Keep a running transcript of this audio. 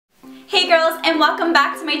Hey girls, and welcome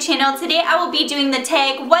back to my channel. Today I will be doing the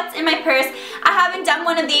tag, what's in my purse. I haven't done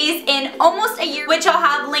one of these in almost a year, which I'll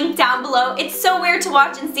have linked down below. It's so weird to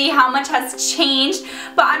watch and see how much has changed,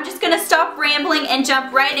 but I'm just gonna stop rambling and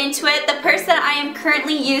jump right into it. The purse that I am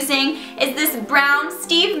currently using is this brown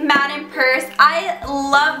Steve Madden purse. I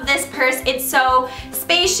love this purse. It's so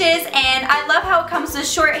spacious, and I love how it comes with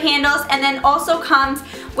short handles and then also comes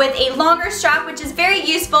with a longer strap, which is very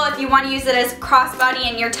useful if you want to use it as a crossbody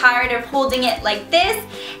and you're tired of holding it like this.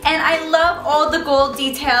 And I love all the gold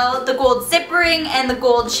detail, the gold zip ring and the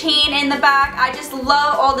gold chain in the back. I just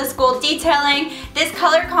love all this gold detailing. This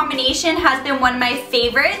color combination has been one of my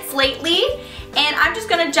favorites lately, and I'm just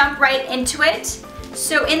gonna jump right into it.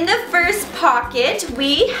 So in the first pocket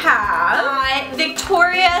we have my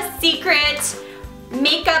Victoria's Secret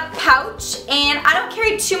makeup pouch, and I don't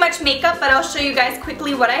carry too much makeup, but I'll show you guys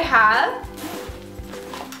quickly what I have.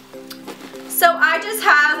 So I just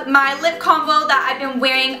have my lip combo that I've been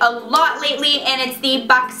wearing a lot lately, and it's the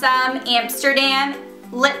Buxom Amsterdam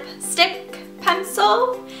lipstick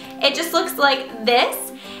pencil. It just looks like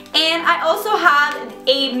this. And I also have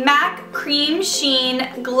a MAC Cream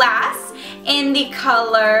Sheen glass in the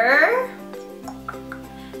color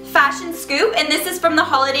Fashion Scoop, and this is from the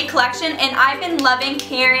holiday collection, and I've been loving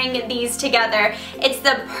pairing these together. It's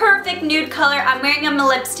the perfect nude color. I'm wearing on my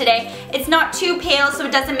lips today. It's not too pale, so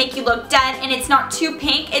it doesn't make you look dead, and it's not too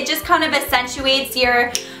pink. It just kind of accentuates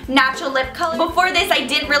your natural lip color. Before this, I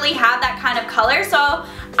didn't really have that kind of color, so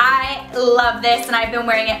I love this, and I've been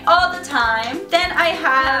wearing it all the time. Then I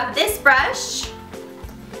have this brush,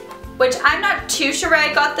 which I'm not too sure where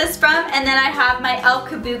I got this from, and then I have my El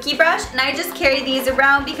Kabuki brush, and I just carry these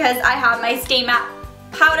around because I have my Stay Matte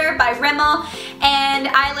powder by Rimmel, and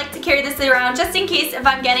I like to carry this around just in case if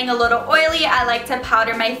I'm getting a little oily. I like to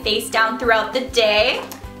powder my face down throughout the day.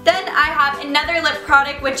 Then I have another lip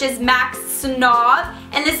product, which is MAC Snob,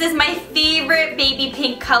 and this is my favorite baby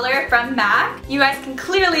pink color from MAC. You guys can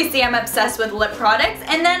clearly see I'm obsessed with lip products.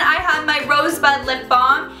 And then I have my Rosebud lip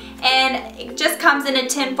balm, and it just comes in a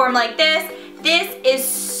tin form like this. This is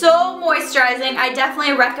so moisturizing. I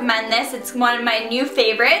definitely recommend this. It's one of my new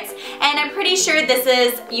favorites, and I'm pretty sure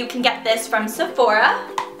you can get this from Sephora.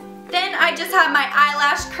 Then I just have my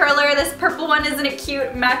eyelash curler. This purple one, isn't it cute?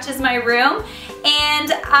 It matches my room.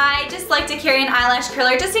 And I just like to carry an eyelash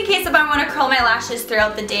curler just in case if I want to curl my lashes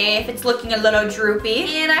throughout the day if it's looking a little droopy.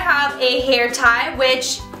 And I have a hair tie,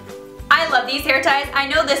 which I love these hair ties. I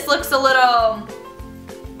know this looks a little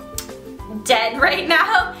dead right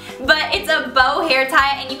now, but it's a bow hair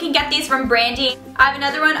tie, and you can get these from Brandy. I have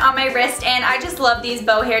another one on my wrist, and I just love these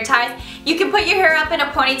bow hair ties. You can put your hair up in a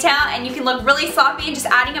ponytail and you can look really sloppy, and just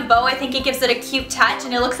adding a bow, I think it gives it a cute touch,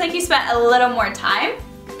 and it looks like you spent a little more time.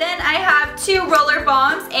 Then I have two roller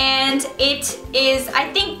balms, and it is,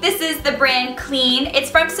 I think this is the brand Clean. It's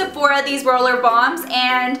from Sephora, these roller balms,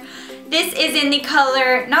 and this is in the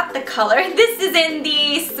color, not the color, this is in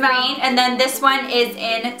the Smell, and then this one is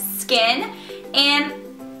in Skin, and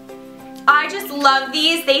I just love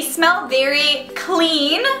these. They smell very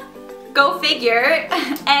clean, go figure,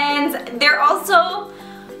 and they're also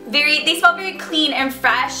they smell very clean and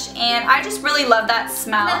fresh, and I just really love that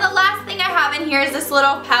smell. And then the last thing I have in here is this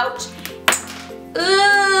little pouch.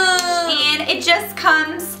 Ooh. And it just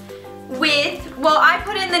comes with, well, I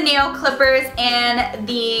put in the nail clippers and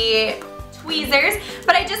the tweezers,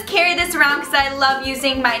 but I just carry this around because I love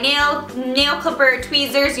using my nail clipper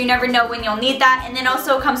tweezers. You never know when you'll need that. And then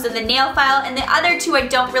also it comes with the nail file, and the other two I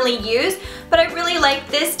don't really use, but I really like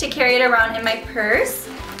this to carry it around in my purse.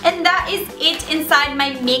 And that is it inside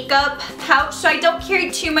my makeup pouch, so I don't carry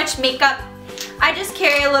too much makeup. I just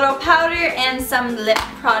carry a little powder and some lip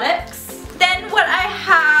products. Then what I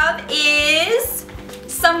have is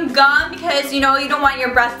some gum, because you know you don't want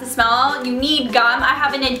your breath to smell. You need gum. I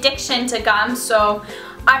have an addiction to gum, so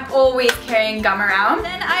I'm always carrying gum around.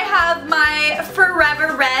 Then I have my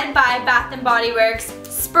Forever Red by Bath & Body Works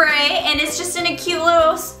spray, and it's just in a cute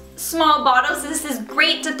little small bottle, so this is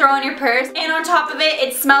great to throw in your purse, and on top of it,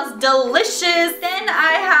 it smells delicious. Then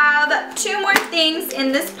I have two more things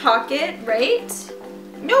in this pocket, right?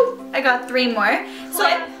 Nope, I got three more.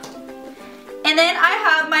 And then I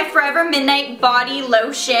have my Forever Midnight Body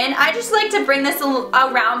Lotion. I just like to bring this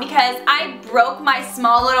around because I broke my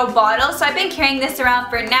small little bottle, so I've been carrying this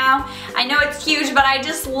around for now. I know it's huge, but I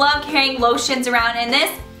just love carrying lotions around, and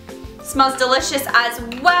this smells delicious as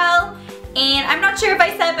well. And I'm not sure if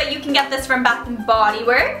I said, but you can get this from Bath & Body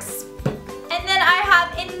Works. And then I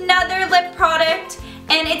have another lip product,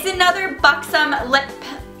 and it's another Buxom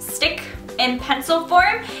lipstick in pencil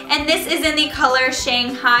form, and this is in the color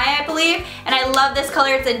Shanghai, I believe, and I love this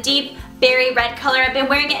color. It's a deep berry red color. I've been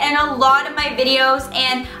wearing it in a lot of my videos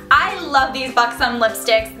and I love these Buxom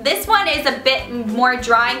lipsticks. This one is a bit more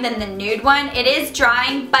drying than the nude one. It is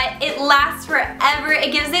drying, but it lasts forever.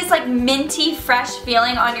 It gives this like minty, fresh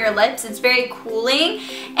feeling on your lips. It's very cooling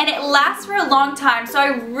and it lasts for a long time. So I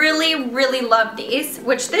really, really love these,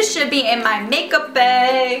 which this should be in my makeup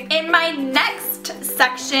bag. In my next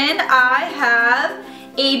section, I have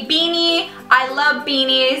a beanie. I love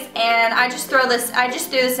beanies and I just threw this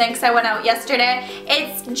in because I went out yesterday.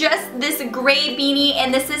 It's just this gray beanie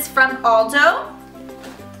and this is from Aldo.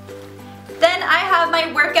 Then I have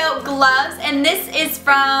my workout gloves and this is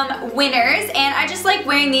from Winners and I just like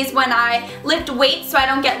wearing these when I lift weights so I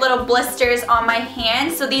don't get little blisters on my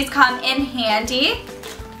hands, so these come in handy.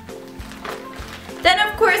 Then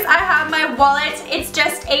of course I have my wallet. It's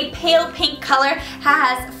just a pale pink color,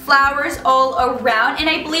 has flowers all around, and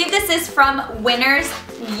I believe this is from Winners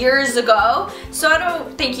years ago, so I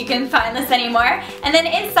don't think you can find this anymore. And then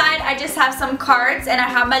inside I just have some cards and I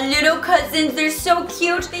have my little cousins. They're so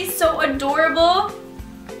cute, they're so adorable.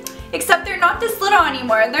 Except they're not this little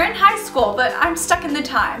anymore. They're in high school, but I'm stuck in the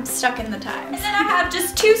times, And then I have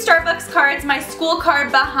just 2 Starbucks cards, my school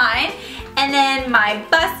card behind, and then my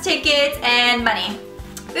bus tickets and money.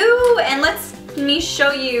 Ooh, and let me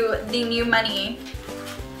show you the new money.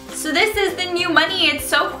 So this is the new money. It's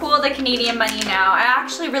so cool, the Canadian money now. I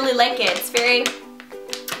actually really like it.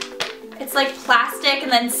 It's like plastic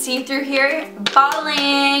and then see-through here.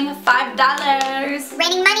 Balling, $5.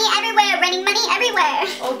 Raining money everywhere, raining money everywhere.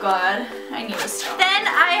 Oh God, I need to stop. Then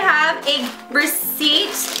I have a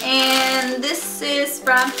receipt and this is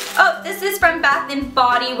from Bath and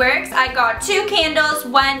Body Works. I got 2 candles.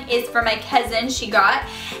 One is for my cousin, she got.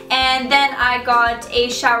 And then I got a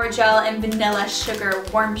shower gel and vanilla sugar,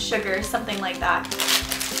 warm sugar, something like that.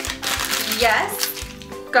 Yes.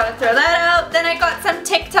 Gotta throw that out. Then I got some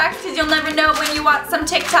Tic Tacs because you'll never know when you want some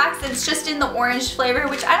Tic Tacs. It's just in the orange flavor,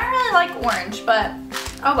 which I don't really like orange, but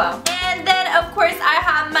oh well. And then of course I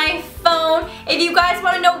have my phone. If you guys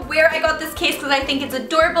want to know where I got this case because I think it's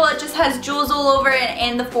adorable, it just has jewels all over it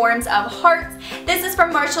in the forms of hearts. This is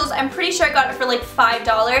from Marshalls. I'm pretty sure I got it for like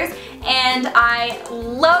 $5 and I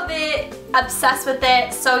love it, obsessed with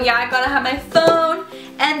it. So yeah, I gotta have my phone.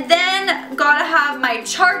 And then gotta have my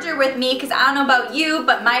charger with me because I don't know about you,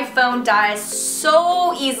 but my phone dies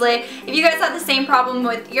so easily. If you guys have the same problem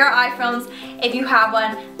with your iPhones, if you have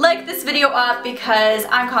one, like this video up because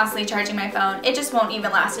I'm constantly charging my phone. It just won't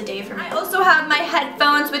even last a day for me. I also have my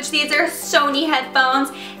headphones, which these are Sony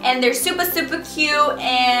headphones, and they're super, super cute,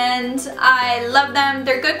 and I love them.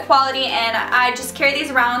 They're good quality, and I just carry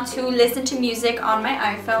these around to listen to music on my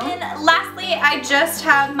iPhone. And lastly, I just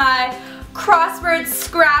have my crossword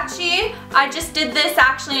scratchy. I just did this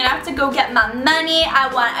actually and I have to go get my money. I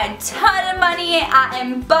want a ton of money. I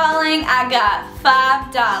am balling. I got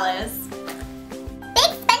 $5.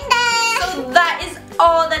 Big spender! So that is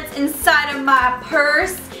all that's inside of my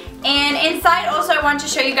purse. And inside also I wanted to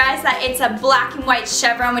show you guys that it's a black and white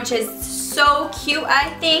chevron, which is so cute, I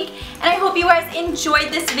think. And I hope you guys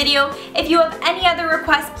enjoyed this video. If you have any other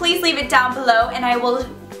requests, please leave it down below and I will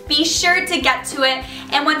be sure to get to it.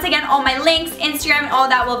 And once again, all my links, Instagram, and all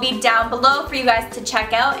that will be down below for you guys to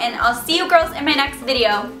check out. And I'll see you girls in my next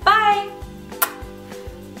video. Bye!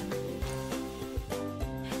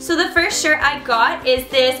 So the first shirt I got is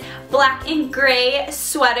this black and gray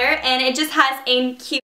sweater, and it just has a cute